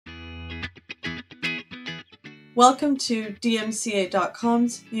Welcome to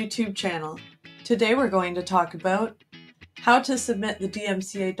DMCA.com's YouTube channel. Today we're going to talk about how to submit the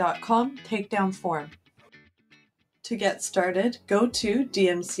DMCA.com takedown form. To get started, go to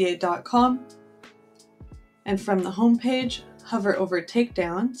DMCA.com and from the home page, hover over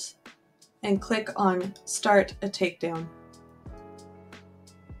Takedowns and click on Start a Takedown.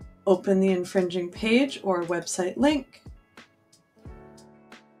 Open the infringing page or website link.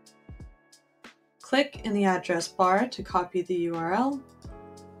 Click in the address bar to copy the URL,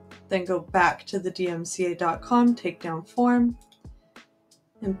 then go back to the DMCA.com takedown form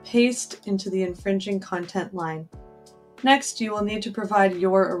and paste into the infringing content line. Next, you will need to provide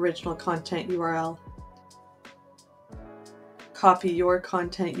your original content URL. Copy your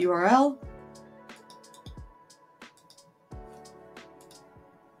content URL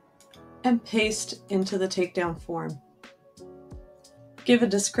and paste into the takedown form. Give a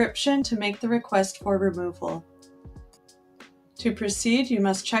description to make the request for removal. To proceed, you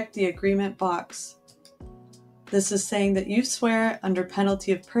must check the agreement box. This is saying that you swear under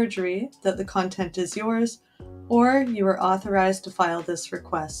penalty of perjury that the content is yours, or you are authorized to file this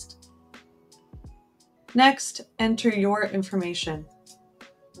request. Next, enter your information.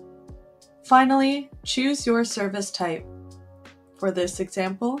 Finally, choose your service type. For this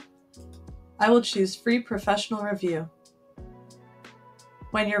example, I will choose Free Professional Review.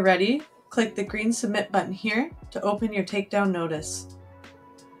 When you're ready, click the green Submit button here to open your takedown notice.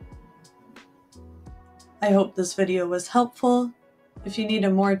 I hope this video was helpful. If you need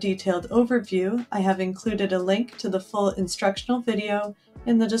a more detailed overview, I have included a link to the full instructional video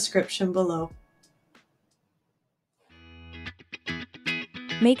in the description below.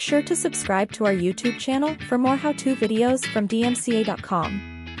 Make sure to subscribe to our YouTube channel for more how-to videos from DMCA.com.